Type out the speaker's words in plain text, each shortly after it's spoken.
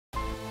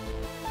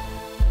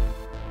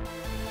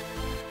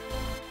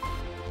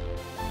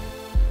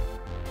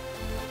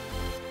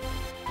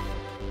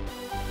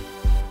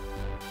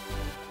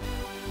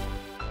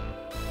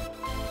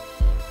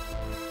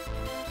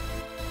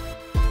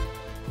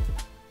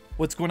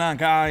What's going on,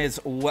 guys?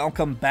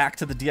 Welcome back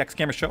to the DX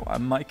Gamer Show.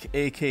 I'm Mike,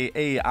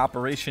 aka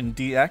Operation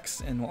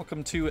DX, and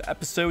welcome to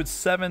episode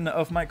 7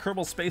 of my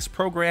Kerbal Space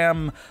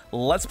Program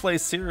Let's Play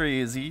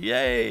series.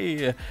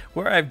 Yay!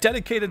 Where I've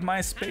dedicated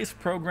my space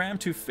program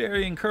to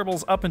ferrying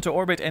Kerbals up into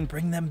orbit and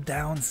bring them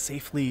down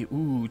safely.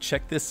 Ooh,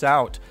 check this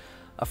out.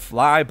 A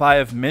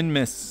flyby of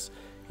Minmus.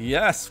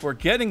 Yes, we're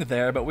getting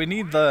there, but we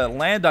need the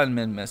Land on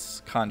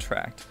Minmus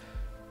contract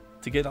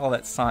to get all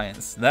that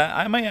science. That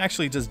I might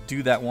actually just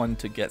do that one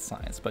to get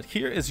science. But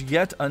here is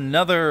yet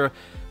another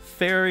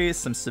ferry,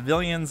 some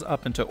civilians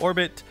up into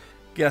orbit.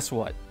 Guess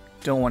what?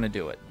 Don't want to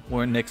do it.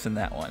 We're nixing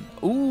that one.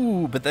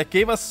 Ooh, but that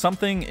gave us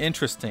something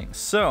interesting.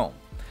 So,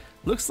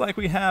 looks like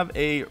we have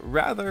a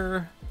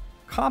rather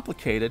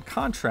complicated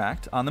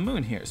contract on the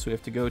moon here. So we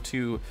have to go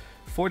to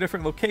 4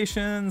 different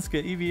locations,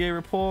 get EVA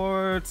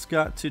reports,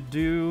 got to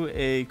do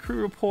a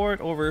crew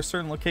report over a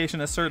certain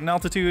location at a certain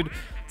altitude.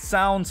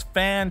 Sounds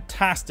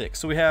fantastic.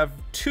 So we have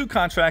 2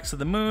 contracts to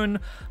the moon.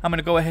 I'm going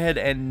to go ahead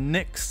and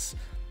nix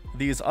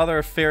these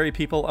other ferry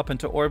people up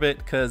into orbit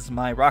because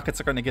my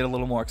rockets are going to get a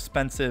little more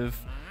expensive.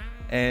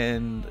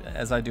 And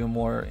as I do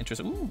more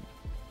interest... Ooh,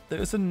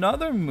 there's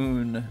another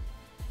moon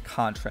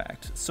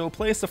contract. So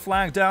place a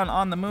flag down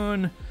on the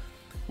moon.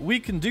 We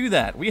can do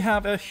that. We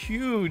have a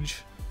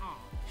huge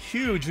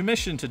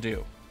mission to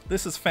do.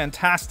 This is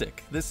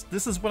fantastic. This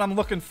is what I'm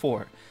looking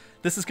for.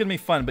 This is gonna be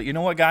fun. But you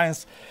know what,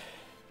 guys?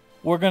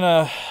 We're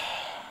gonna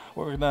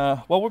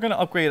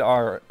upgrade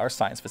our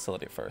science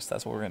facility first.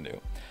 That's what we're gonna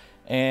do.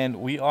 And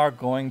we are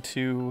going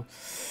to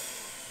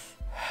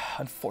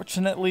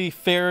unfortunately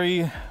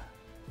ferry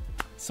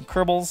some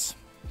Kerbals,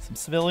 some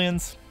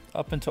civilians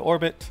up into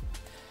orbit.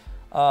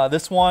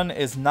 This one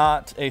is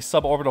not a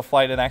suborbital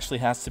flight. It actually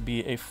has to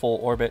be a full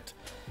orbit.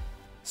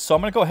 So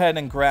I'm going to go ahead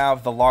and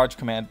grab the large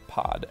command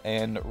pod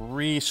and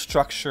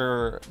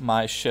restructure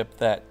my ship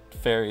that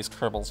ferries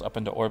Kerbals up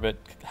into orbit.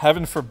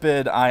 Heaven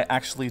forbid I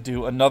actually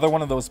do another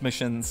one of those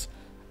missions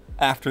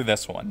after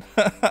this one.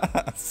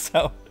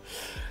 So,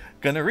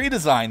 going to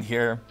redesign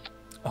here.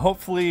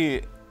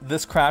 Hopefully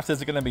this craft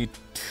isn't going to be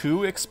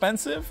too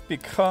expensive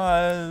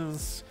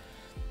because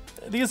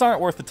these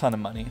aren't worth a ton of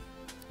money.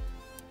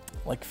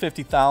 Like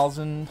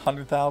 50,000,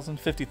 100,000,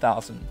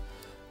 50,000.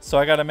 So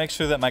I got to make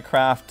sure that my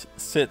craft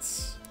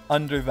sits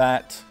under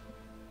that,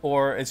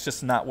 or it's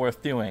just not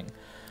worth doing.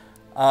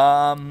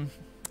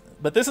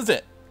 But this is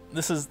it.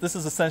 This is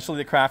essentially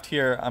the craft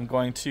here. I'm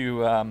going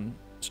to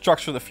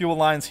structure the fuel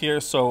lines here,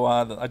 so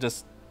I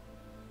just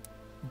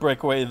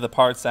break away the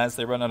parts as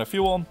they run out of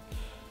fuel.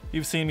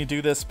 You've seen me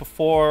do this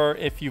before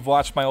if you've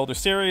watched my older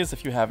series.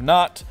 If you have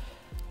not,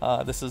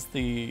 this is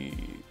the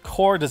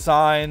core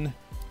design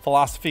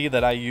philosophy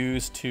that I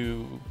use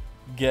to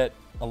get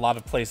a lot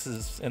of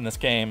places in this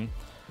game.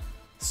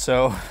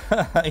 So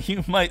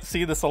you might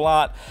see this a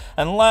lot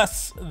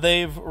unless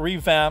they've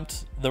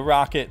revamped the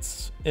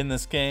rockets in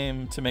this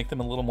game to make them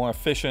a little more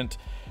efficient.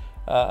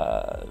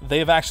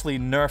 They've actually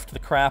nerfed the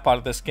crap out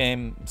of this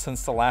game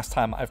since the last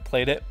time I've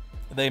played it.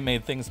 They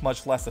made things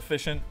much less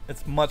efficient.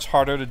 It's much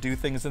harder to do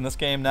things in this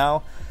game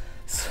now.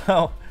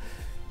 So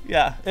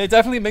yeah, it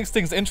definitely makes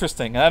things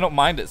interesting, and I don't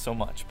mind it so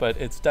much, but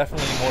it's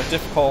definitely more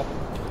difficult,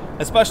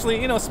 especially,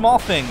 you know, small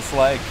things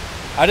like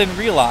I didn't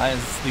realize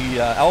the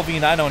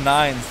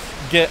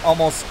LV-909s get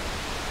almost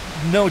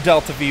no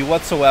delta V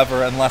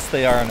whatsoever unless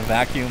they are in a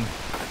vacuum.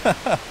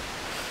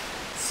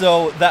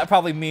 So that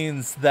probably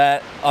means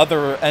that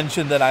other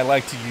engine that I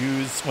like to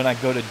use when I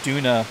go to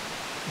Duna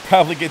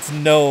probably gets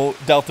no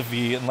delta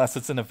V unless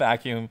it's in a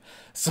vacuum.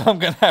 So I'm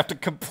going to have to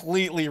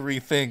completely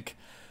rethink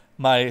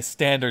my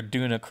standard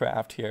Duna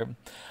craft here.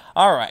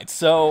 Alright,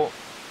 so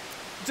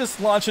just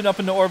launching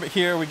up into orbit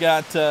here. We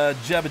got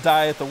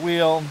Jebediah at the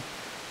wheel.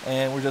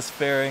 And we're just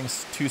ferrying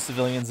 2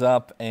 civilians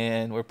up,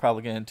 and we're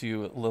probably going to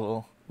do a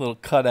little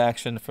cut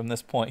action from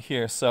this point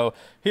here. So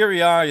here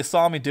we are. You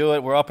saw me do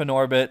it. We're up in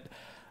orbit.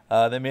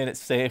 They made it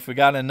safe. We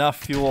got enough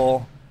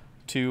fuel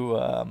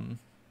to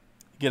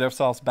get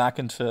ourselves back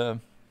into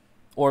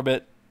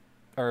orbit,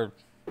 or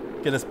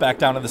get us back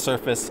down to the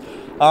surface.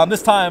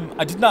 This time,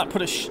 I did not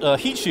put a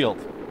heat shield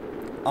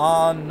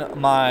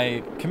on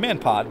my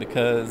command pod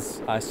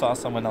because I saw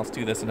someone else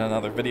do this in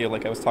another video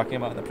like I was talking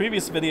about in the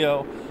previous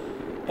video.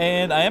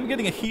 And I am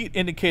getting a heat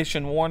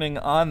indication warning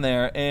on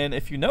there, and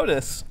if you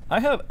notice,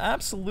 I have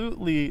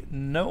absolutely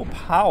no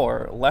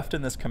power left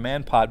in this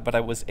command pod, but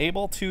I was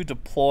able to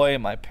deploy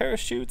my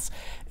parachutes.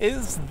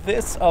 Is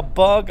this a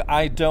bug?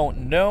 I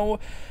don't know,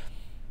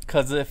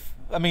 because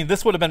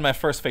this would have been my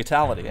first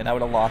fatality, and I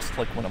would have lost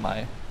like one of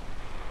my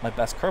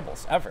best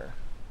Kerbals ever.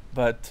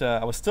 But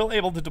I was still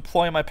able to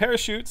deploy my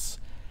parachutes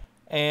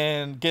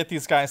and get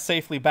these guys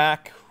safely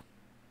back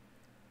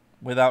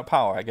without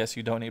power. I guess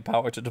you don't need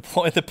power to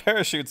deploy the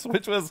parachutes,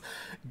 which was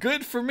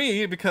good for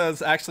me because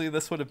actually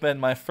this would have been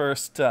my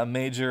first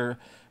major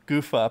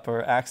goof up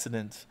or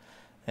accident.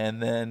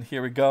 And then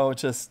here we go,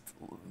 just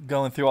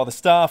going through all the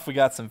stuff. We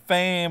got some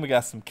fame, we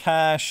got some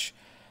cash.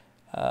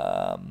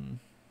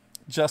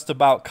 Just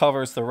about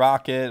covers the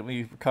rocket.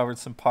 We recovered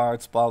some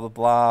parts, blah, blah,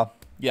 blah.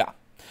 Yeah.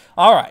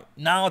 All right,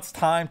 now it's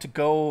time to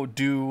go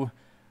do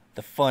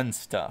the fun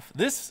stuff.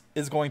 This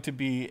is going to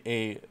be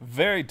a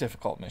very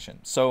difficult mission.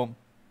 So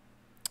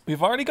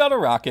we've already got a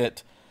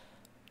rocket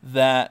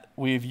that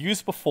we've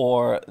used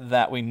before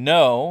that we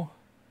know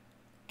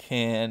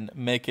can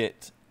make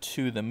it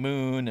to the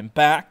moon and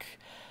back,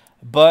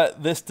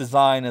 but this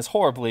design is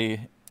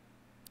horribly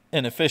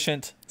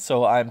inefficient,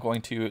 so I'm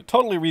going to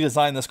totally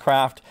redesign this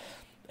craft,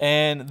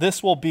 and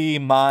this will be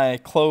my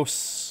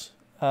close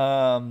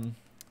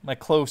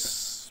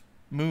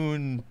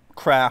moon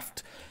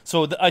craft.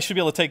 So I should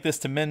be able to take this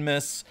to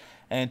Minmus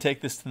and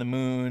take this to the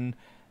moon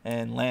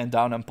and land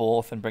down on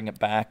both and bring it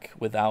back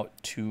without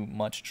too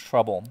much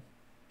trouble.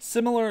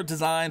 Similar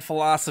design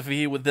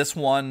philosophy with this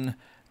one,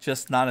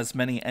 just not as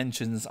many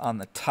engines on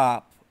the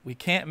top. We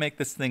can't make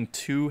this thing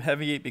too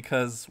heavy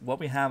because what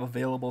we have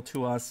available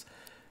to us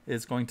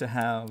is going to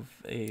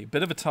have a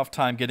bit of a tough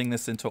time getting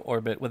this into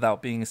orbit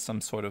without being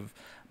some sort of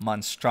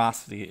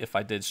monstrosity if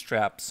I did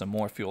strap some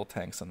more fuel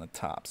tanks on the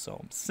top. So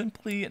I'm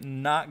simply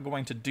not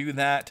going to do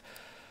that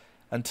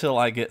until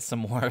I get some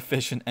more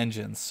efficient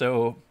engines.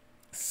 So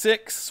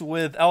 6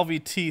 with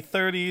LVT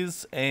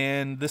 30s,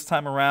 and this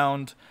time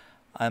around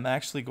I'm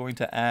actually going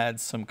to add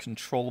some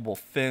controllable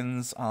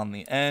fins on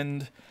the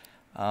end.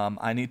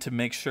 I need to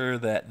make sure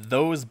that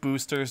those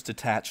boosters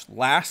detach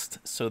last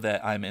so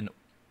that I'm in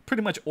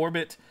pretty much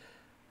orbit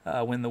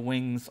when the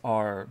wings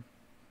are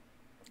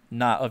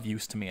not of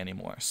use to me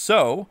anymore.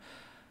 So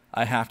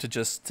I have to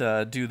just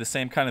do the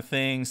same kind of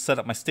thing, set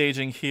up my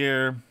staging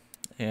here,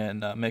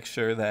 and make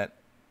sure that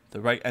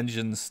the right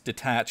engines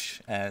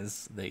detach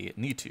as they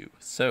need to.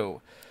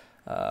 So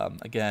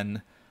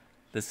again,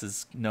 this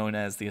is known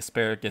as the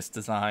asparagus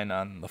design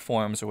on the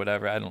forums or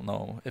whatever. I don't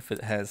know if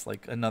it has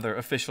like another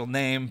official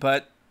name,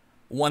 but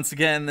once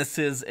again, this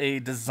is a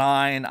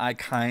design I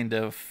kind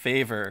of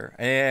favor.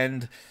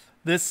 And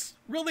this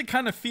really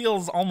kind of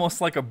feels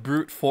almost like a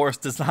brute force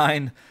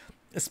design,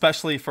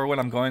 especially for what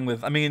I'm going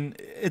with. I mean,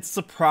 it's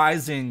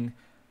surprising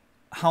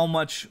how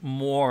much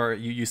more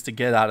you used to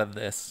get out of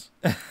this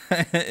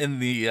in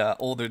the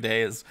older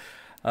days.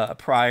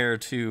 Prior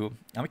to,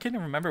 I can't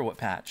even remember what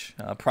patch,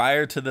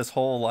 prior to this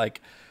whole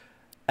like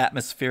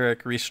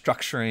atmospheric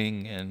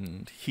restructuring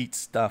and heat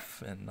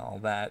stuff and all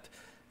that,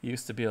 you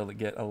used to be able to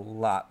get a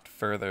lot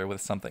further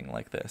with something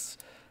like this.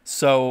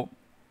 So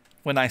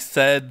when I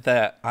said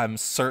that I'm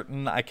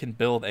certain I can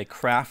build a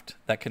craft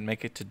that can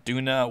make it to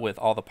Duna with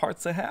all the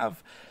parts I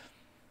have,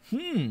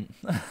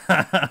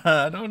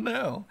 I don't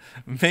know.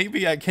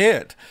 Maybe I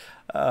can't.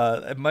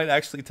 It might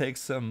actually take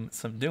some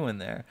doing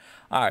there.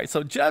 All right,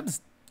 so Jeb's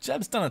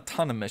done a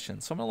ton of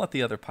missions, so I'm going to let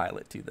the other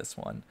pilot do this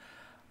one.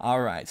 All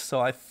right, so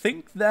I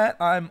think that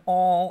I'm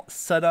all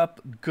set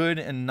up good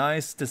and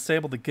nice.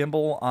 Disable the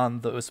gimbal on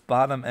those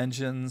bottom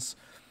engines.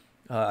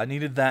 I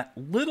needed that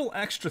little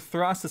extra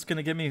thrust. It's going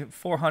to give me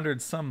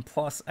 400 some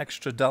plus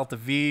extra delta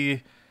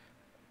V.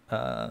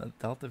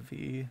 Delta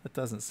V? That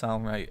doesn't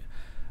sound right.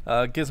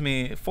 Gives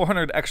me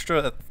 400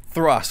 extra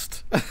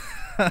thrust.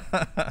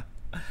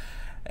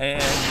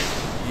 And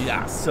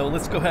yeah, so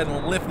let's go ahead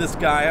and lift this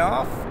guy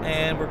off,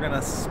 and we're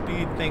gonna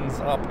speed things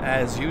up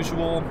as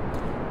usual.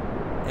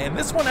 And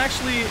this one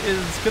actually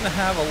is gonna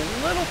have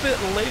a little bit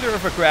later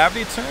of a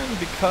gravity turn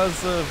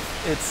because of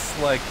its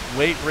like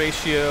weight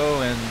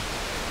ratio, and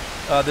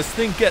this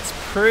thing gets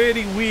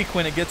pretty weak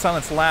when it gets on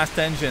its last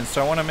engine,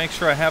 so I want to make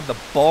sure I have the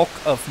bulk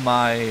of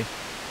my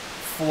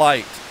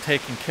flight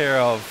taken care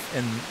of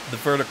in the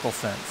vertical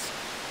sense.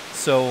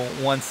 So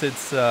once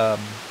it's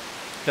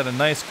got a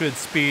nice good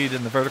speed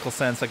in the vertical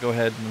sense, I go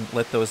ahead and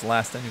let those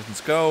last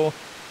engines go.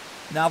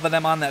 Now that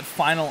I'm on that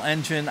final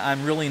engine,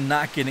 I'm really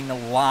not getting a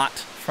lot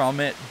from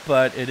it,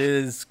 but it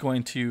is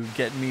going to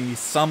get me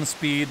some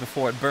speed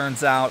before it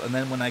burns out, and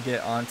then when I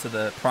get onto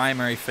the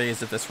primary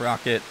phase of this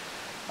rocket,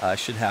 I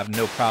should have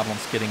no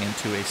problems getting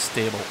into a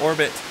stable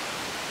orbit.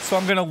 So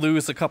I'm going to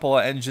lose a couple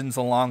of engines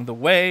along the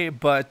way,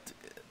 but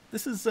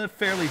this is a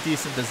fairly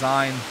decent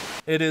design.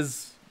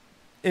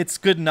 It's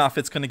good enough.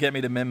 It's going to get me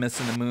to Minmus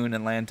and the moon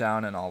and land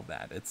down and all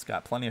that. It's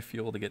got plenty of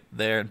fuel to get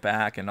there and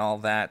back and all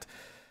that.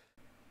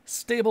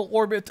 Stable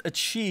orbit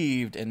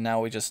achieved, and now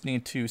we just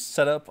need to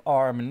set up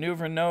our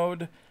maneuver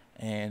node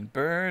and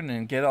burn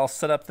and get all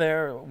set up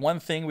there. One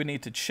thing we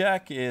need to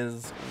check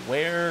is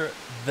where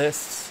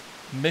this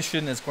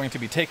mission is going to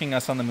be taking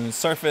us on the moon's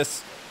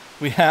surface.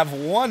 We have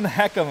one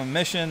heck of a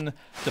mission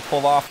to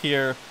pull off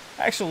here.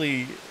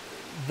 Actually,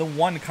 the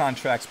one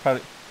contract's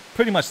probably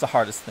pretty much the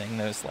hardest thing.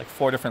 There's like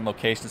 4 different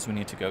locations we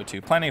need to go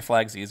to. Planting a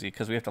flag's easy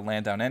because we have to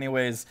land down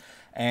anyways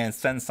and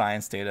send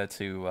science data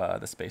to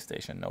the space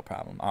station, no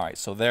problem. All right,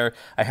 so there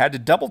I had to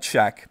double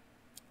check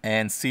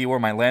and see where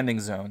my landing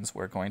zones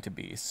were going to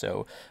be.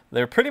 So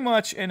they're pretty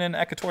much in an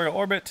equatorial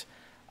orbit.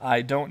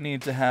 I don't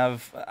need to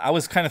have, I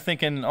was kind of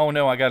thinking, oh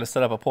no, I got to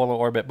set up a polar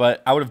orbit,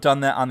 but I would have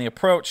done that on the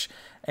approach.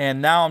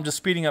 And now I'm just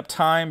speeding up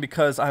time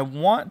because I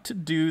want to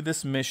do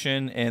this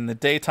mission in the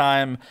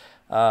daytime.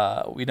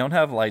 We don't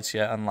have lights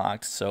yet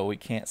unlocked, so we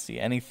can't see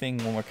anything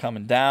when we're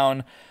coming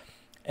down.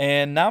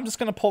 And now I'm just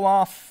going to pull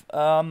off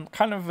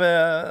kind of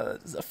a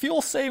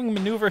fuel-saving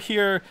maneuver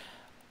here.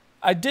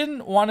 I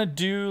didn't want to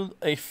do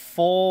a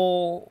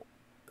full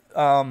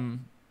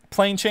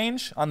plane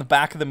change on the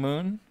back of the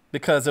moon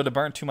because it would have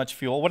burned too much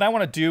fuel. What I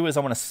want to do is I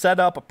want to set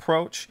up,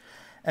 approach,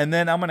 and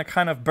then I'm going to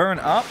kind of burn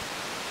up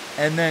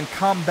and then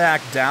come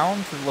back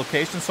down to the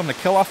location. So I'm going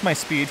to kill off my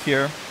speed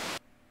here.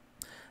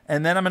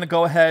 And then I'm going to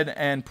go ahead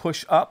and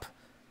push up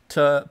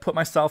to put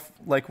myself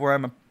like where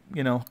I'm,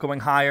 you know,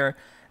 going higher.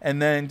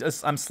 And then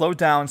just, I'm slowed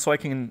down so I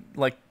can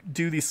like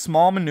do these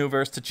small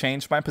maneuvers to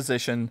change my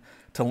position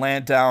to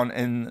land down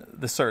in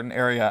the certain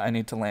area I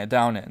need to land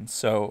down in.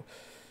 So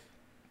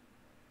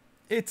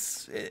it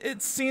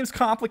seems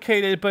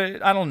complicated,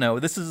 but I don't know.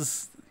 This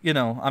is, you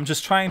know, I'm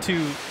just trying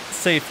to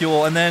save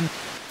fuel. And then,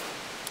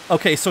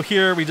 okay, so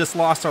here we just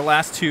lost our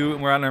last two,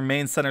 and we're on our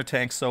main center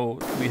tank, so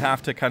we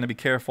have to kind of be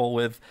careful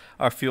with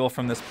our fuel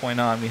from this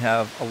point on. We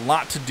have a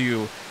lot to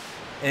do,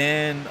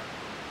 and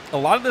a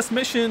lot of this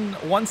mission,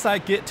 once I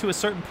get to a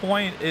certain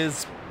point,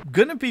 is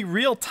going to be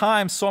real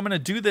time, so I'm going to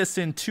do this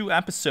in 2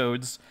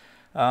 episodes.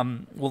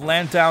 We'll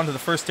land down to the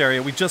first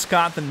area. We just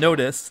got the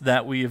notice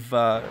that we've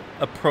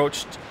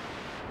approached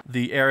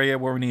the area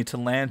where we need to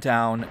land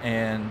down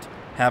and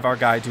have our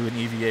guy do an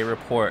EVA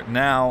report.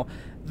 Now,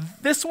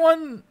 this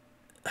one,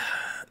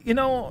 you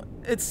know,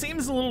 it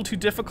seems a little too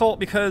difficult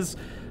because,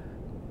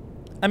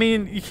 I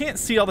mean, you can't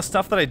see all the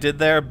stuff that I did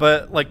there,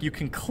 but like you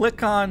can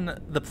click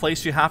on the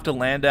place you have to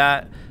land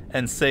at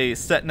and say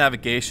set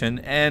navigation,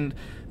 and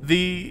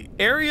the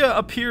area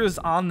appears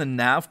on the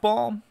nav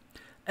ball.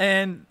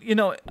 And, you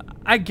know,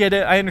 I get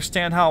it. I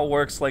understand how it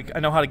works. Like, I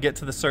know how to get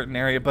to the certain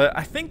area, but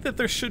I think that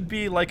there should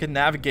be like a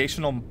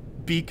navigational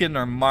beacon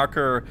or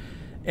marker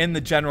in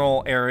the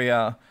general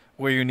area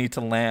where you need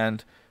to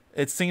land.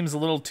 It seems a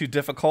little too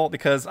difficult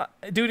because,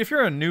 dude, if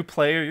you're a new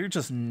player, you're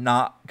just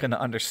not going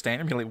to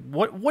understand. You're like,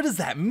 what does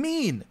that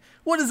mean?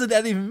 What does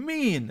that even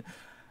mean?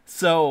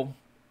 So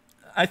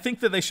I think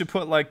that they should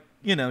put, like,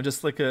 you know,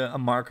 just like a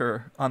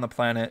marker on the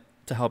planet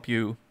to help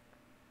you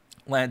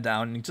land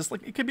down. And just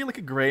like, it could be like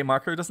a gray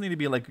marker. It doesn't need to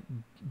be like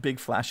big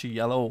flashy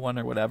yellow one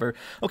or whatever.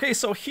 Okay,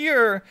 so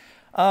here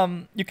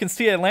you can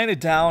see I landed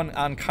down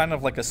on kind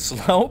of like a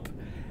slope.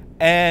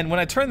 And when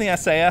I turn the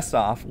SAS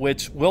off,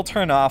 which will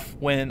turn off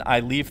when I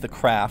leave the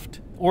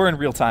craft, or in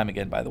real time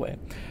again, by the way,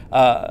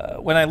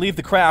 when I leave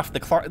the craft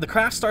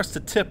starts to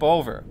tip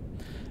over.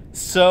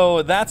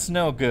 So that's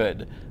no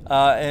good.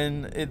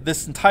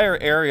 This entire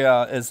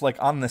area is like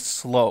on this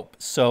slope.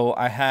 So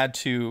I had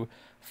to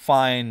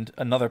find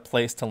another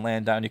place to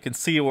land down. You can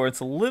see where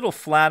it's a little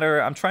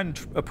flatter. I'm trying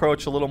to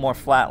approach a little more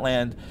flat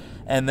land,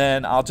 and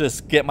then I'll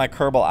just get my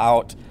Kerbal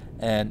out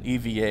and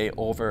EVA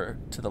over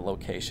to the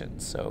location.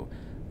 So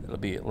it'll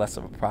be less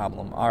of a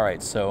problem. All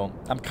right, so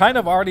I'm kind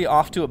of already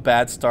off to a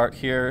bad start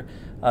here.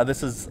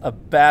 This is a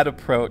bad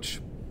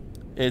approach.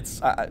 It's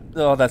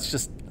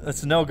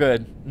that's no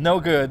good, no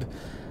good.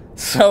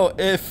 So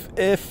if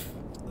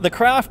the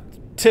craft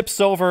tips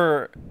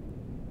over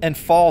and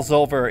falls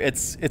over,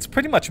 it's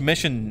pretty much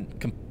mission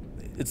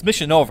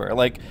over.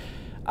 Like,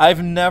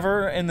 I've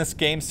never in this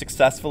game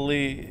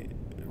successfully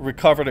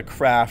recovered a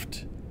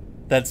craft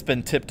that's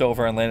been tipped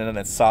over and landed on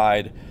its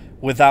side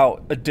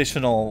without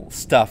additional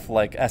stuff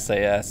like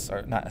SAS,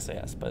 or not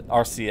SAS, but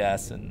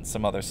RCS and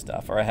some other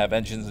stuff, or I have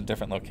engines in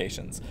different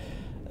locations.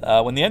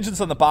 When the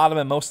engine's on the bottom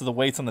and most of the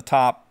weight's on the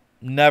top,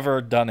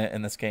 never done it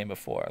in this game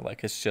before.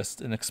 Like, it's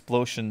just an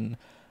explosion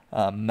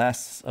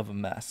mess of a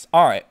mess.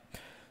 All right,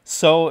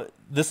 so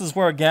this is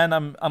where, again,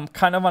 I'm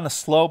kind of on a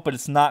slope, but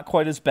it's not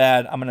quite as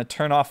bad. I'm going to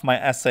turn off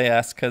my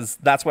SAS because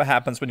that's what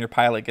happens when your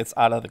pilot gets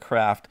out of the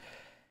craft.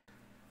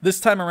 This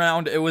time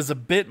around, it was a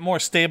bit more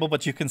stable,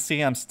 but you can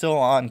see I'm still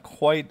on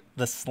quite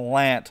the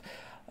slant.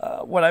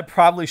 What I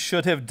probably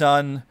should have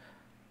done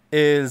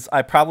is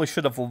I probably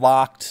should have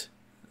locked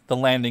the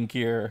landing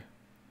gear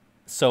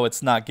so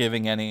it's not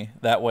giving any.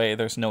 That way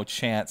there's no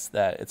chance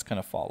that it's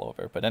going to fall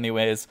over. But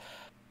anyways,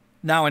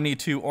 now I need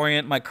to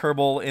orient my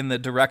Kerbal in the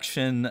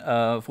direction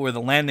of where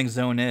the landing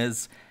zone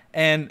is.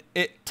 And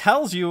it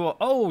tells you,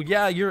 oh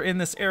yeah, you're in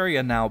this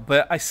area now.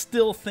 But I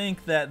still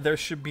think that there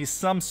should be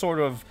some sort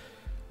of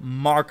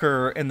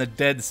marker in the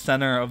dead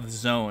center of the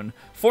zone.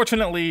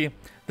 Fortunately,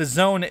 the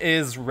zone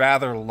is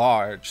rather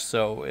large,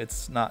 so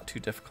it's not too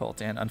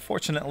difficult. And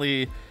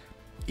unfortunately,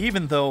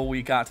 even though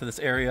we got to this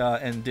area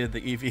and did the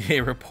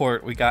EVA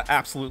report, we got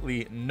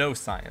absolutely no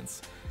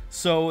science.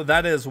 So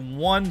that is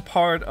one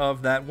part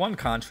of that one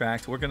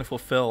contract. We're going to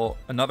fulfill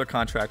another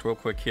contract real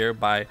quick here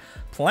by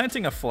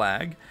planting a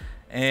flag.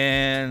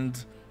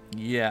 And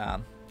yeah,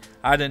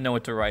 I didn't know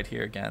what to write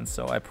here again,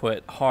 so I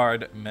put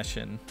hard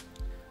mission.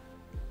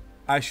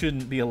 I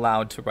shouldn't be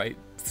allowed to write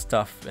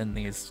stuff in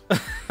these.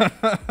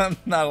 I'm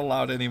not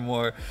allowed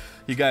anymore.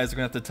 You guys are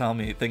going to have to tell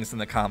me things in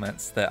the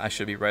comments that I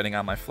should be writing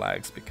on my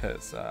flags,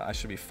 because I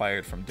should be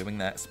fired from doing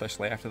that,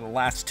 especially after the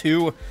last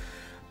two.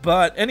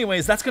 But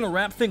anyways, that's going to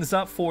wrap things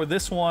up for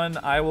this one.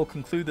 I will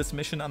conclude this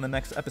mission on the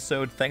next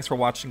episode. Thanks for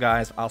watching,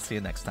 guys. I'll see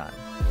you next time.